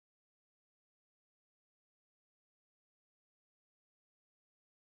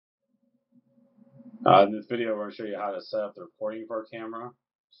In this video, we're going to show you how to set up the recording for a camera.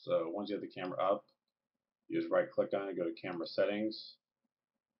 So once you have the camera up, you just right click on it, go to camera settings,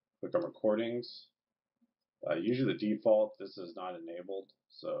 click on recordings. Usually the default, this is not enabled,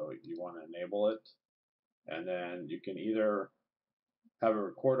 so you want to enable it. And then you can either have it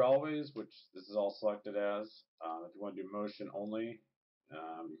record always, which this is all selected as. If you want to do motion only,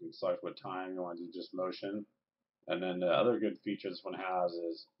 you can select what time you want to do just motion. And then the other good feature this one has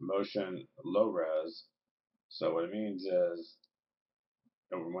is motion low res. So what it means is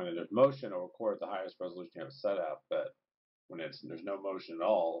when there's motion, it'll record at the highest resolution you have set up, but when there's no motion at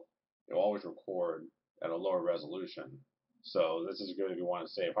all, it'll always record at a lower resolution. So this is good if you want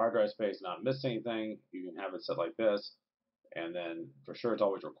to save hard drive space, not miss anything. You can have it set like this, and then for sure it's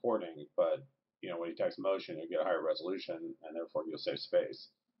always recording, but when you text motion, you'll get a higher resolution, and therefore you'll save space.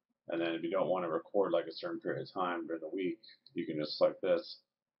 And then if you don't want to record like a certain period of time during the week, you can just select this,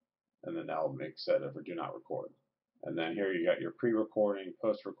 and then that'll make set it for do not record. And then here you got your pre-recording,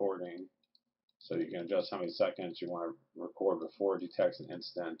 post-recording, so you can adjust how many seconds you want to record before it detects an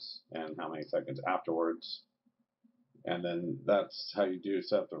incident and how many seconds afterwards. And then that's how you do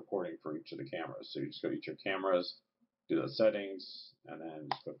set up the recording for each of the cameras. So you just go to each of your cameras, do the settings, and then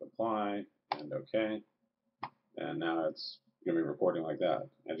just click apply and OK. And now it's going to be recording like that.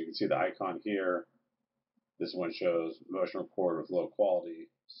 As you can see the icon here, this one shows motion record with low quality.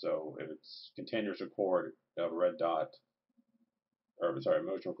 So if it's continuous record, you have a red dot, or sorry,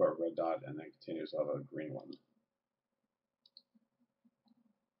 motion record red dot, and then continuous of a green one.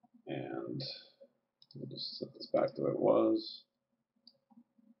 And we'll just set this back the way it was.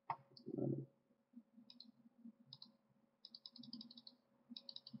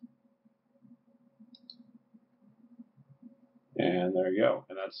 And there you go.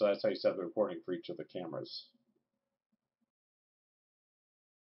 And that's how you set the recording for each of the cameras.